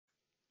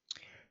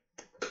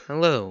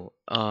Hello,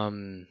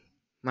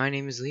 my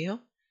name is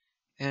Leo,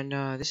 and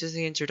this is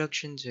the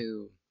introduction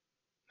to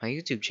my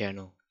YouTube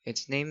channel.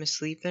 Its name is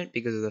Sleepn't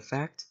because of the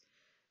fact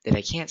that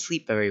I can't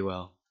sleep very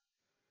well.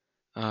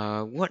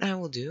 What I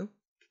will do?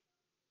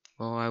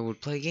 Well, I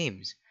would play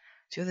games.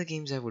 Two of the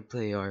games I would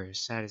play are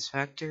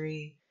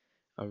Satisfactory,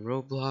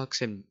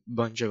 Roblox, and a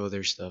bunch of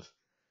other stuff.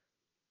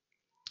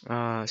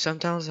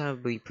 Sometimes I'll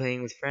be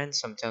playing with friends,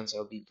 sometimes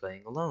I'll be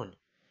playing alone.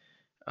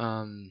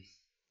 Um,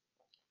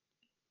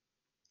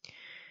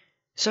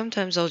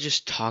 Sometimes I'll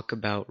just talk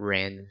about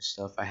random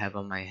stuff I have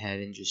on my head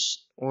and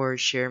just or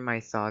share my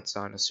thoughts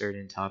on a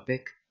certain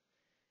topic.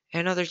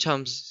 And other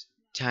times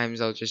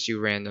I'll just do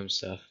random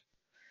stuff.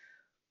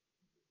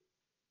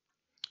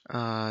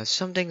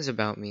 Some things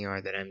about me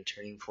are that I'm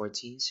turning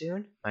 14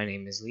 soon. My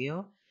name is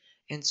Leo,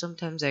 and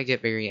sometimes I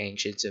get very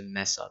anxious and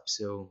mess up.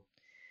 So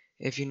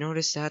if you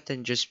notice that,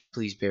 then just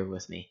please bear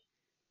with me.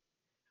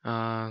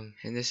 And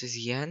this is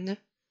the end.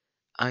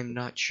 I'm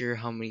not sure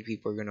how many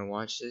people are gonna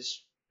watch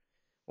this,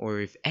 or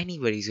if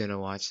anybody's gonna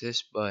watch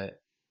this,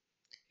 but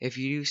if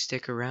you do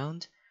stick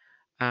around,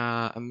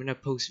 I'm gonna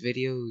post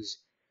videos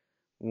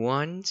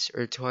once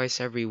or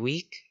twice every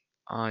week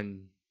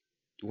on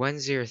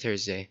Wednesday or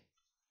Thursday.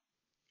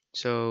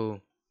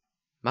 So,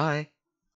 bye.